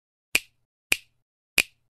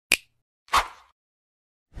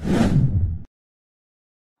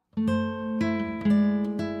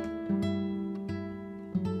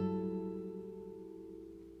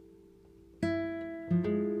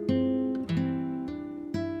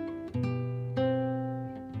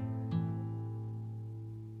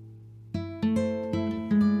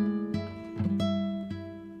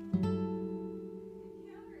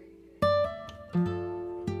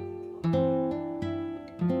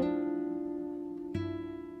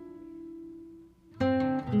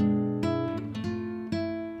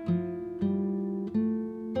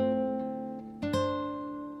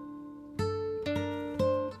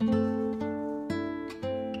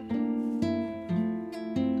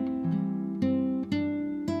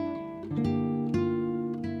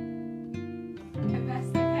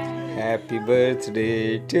Happy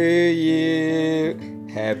birthday to you.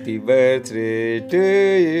 Happy birthday to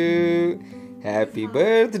you. Happy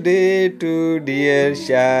birthday to dear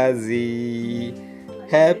Shazi.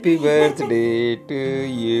 Happy birthday to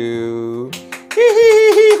you.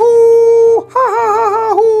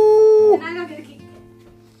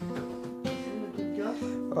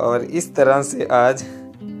 और इस तरह से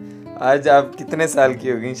आज आप कितने साल की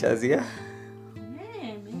हो गई शाजिया?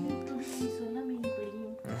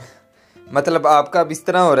 मतलब आपका अब इस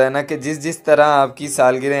तरह हो रहा है ना कि जिस तरह आपकी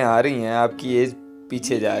सालगिरह आ रही हैं आपकी एज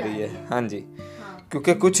पीछे जा रही है। हाँ जी,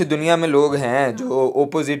 क्योंकि कुछ दुनिया में लोग हैं जो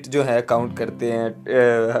ओपोजिट जो है काउंट करते हैं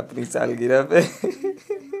अपनी सालगिरह पे।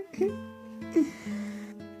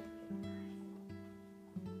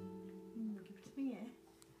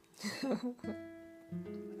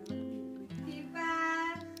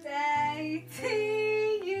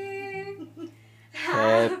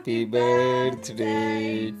 Happy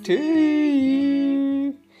birthday to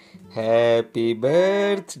you. Happy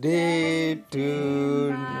birthday to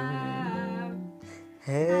you.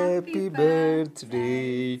 Happy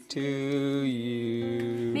birthday to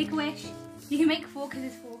you. Make a wish. You can make 4 because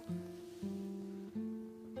it's 4.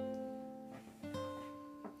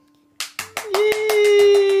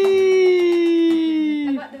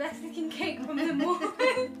 I got the best looking cake from them all.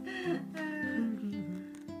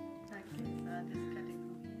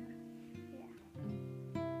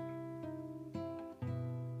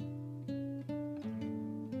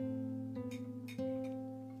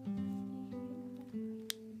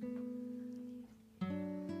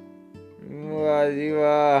 वाह जी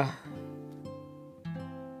वाह।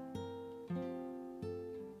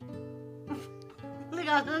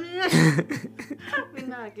 लगा दो नहीं मैं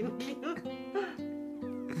ना के निकली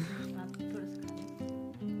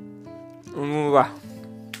वाह।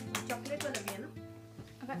 चॉकलेट वाला भी है ना?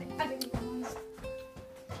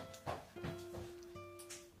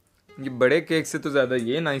 ये बड़े केक से तो ज्यादा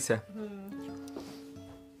ये नाइस है।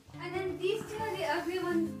 And then these two are the ugly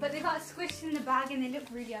ones, but they got squished in the bag and they look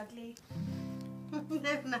really ugly.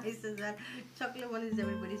 They're nice as well. Chocolate one is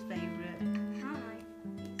everybody's favorite.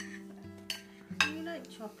 You like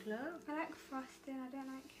chocolate? I like frosting. I don't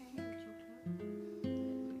like cake.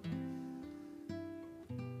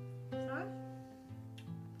 Sorry?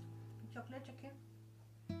 Chocolate.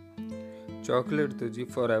 Chocolate तो जी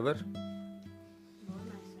forever. बहुत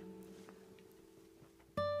nice है।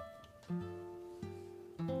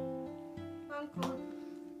 Uncle.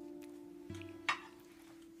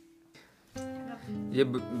 ये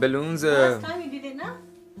balloons Last time you did it, na?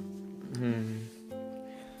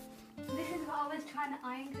 This is what I was trying to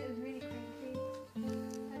iron because it was really crinkly. I'm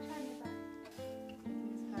trying to do that.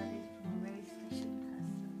 This card is from a very special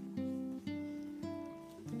person.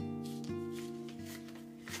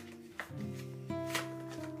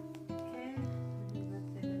 Okay.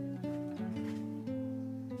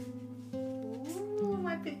 Ooh,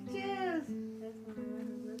 my pictures. There's my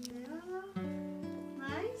birthday.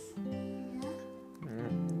 Nice.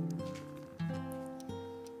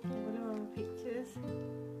 What are my pictures?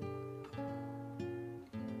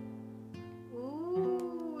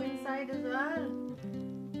 Ooh, inside as well.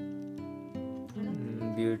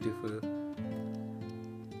 Beautiful.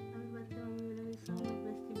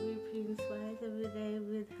 Inspires every day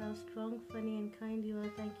with how strong, funny, and kind you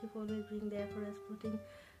are. Thank you for always being there for us, putting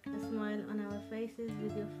a smile on our faces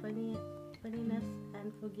with your funniness, and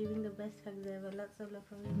for giving the best hugs ever. Lots of love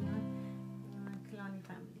from Imaan and Kalani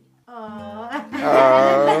family. Oh, that's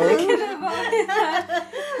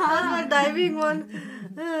my diving one.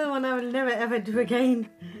 One I will never ever do again.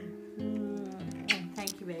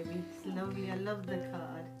 Thank you, baby. It's lovely. I love the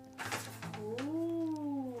card.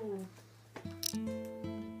 Ooh.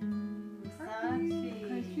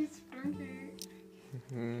 She's pretty.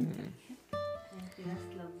 Thank you, that's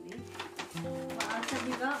lovely. What else have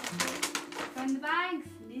you got? From the bags.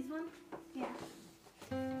 These one? Yeah.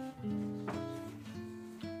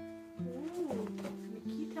 Ooh,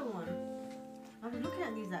 Nikita one. I was looking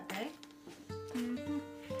at these that day.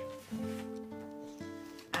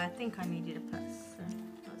 I think I needed a purse, so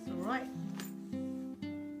that's alright. Do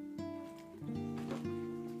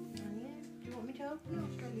you want me to open it or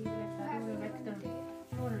should I leave it like that? I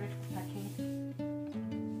don't want to wreck the packing.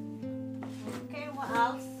 Okay, what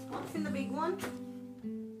else? What's in the big one?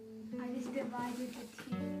 I just divided the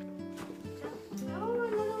two. Oh,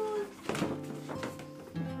 another one.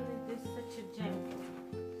 This is such a gem.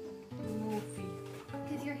 Morphe.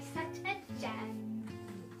 Because you're such a gem.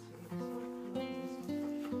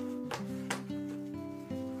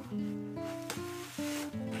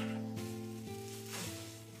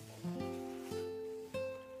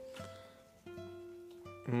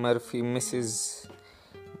 Murphy, Mrs.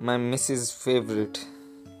 My Mrs. favorite.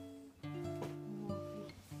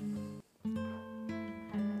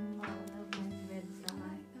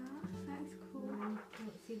 That's cool.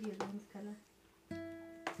 See the orange color.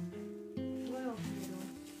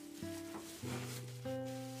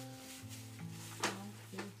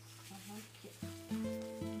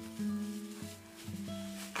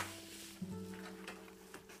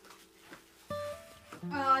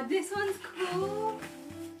 This one's cool.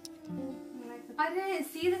 I didn't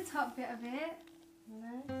see the top bit of it.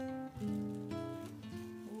 Nice.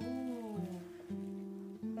 Ooh.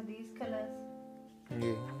 Look at these colors.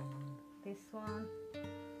 Yeah. This one.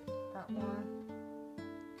 That one.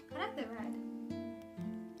 I like the red.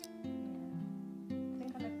 Yeah. I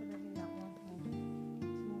think I like the red in that one.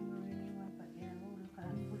 It's more marine one, but yeah, we'll look at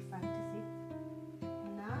it. Good fantasy.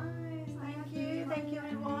 Nice. Thank you. Thank you,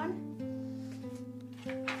 everyone.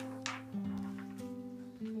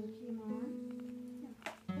 Thank you, Mom.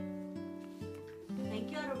 Thank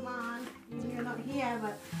you, Arman. You're not here,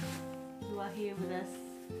 but you are here with us.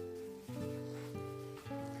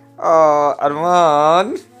 Oh, Arman.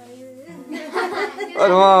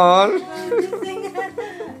 Arman.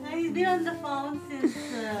 He's been on the phone since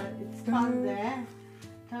it's fun there.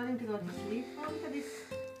 Tell him to go to sleep. Oh, look at this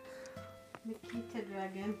Nikita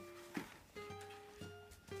dragon.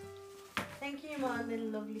 Thank you, Mom. The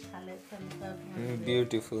lovely palettes and stuff.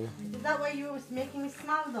 Beautiful. Is that why you were making me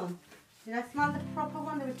smell them? Did I smell the proper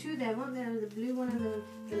one? There were two there, weren't there? The blue one and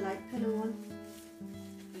the light colour one.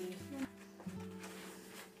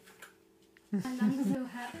 And I'm so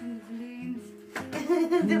hurt from the balloons.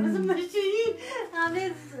 There was a machine. आपने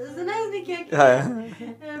सुना है उसने क्या किया? हाँ,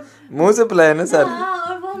 मुंह से पिलाया ना सर. हाँ,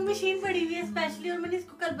 और वो मशीन पड़ी हुई है स्पेशली, और मैंने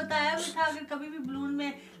इसको कल बताया भी था अगर कभी भी बलून में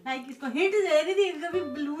लाइक इसको हिंट दे रही थी कभी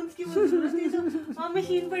बलून्स की जरूरत नहीं तो वो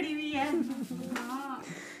मशीन पड़ी हुई है.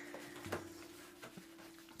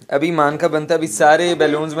 अभी मान का बनता अभी सारे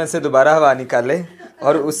बैलून्स में से दोबारा हवा निकाले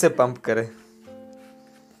और उससे पंप करे.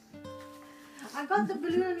 I got the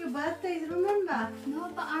balloon on your birthday, remember? No,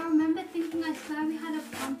 but I remember thinking I swear we had a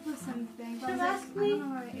pump or something. But I was Ask like, I me. don't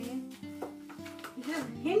know where it is. You have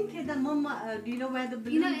hinted that mama, do you know where the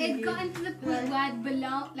balloon You know, is? it got into the point where I'd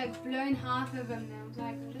blown half of them. And I was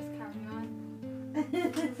like, just carry on.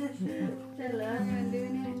 Tell her. I'm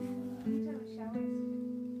doing it.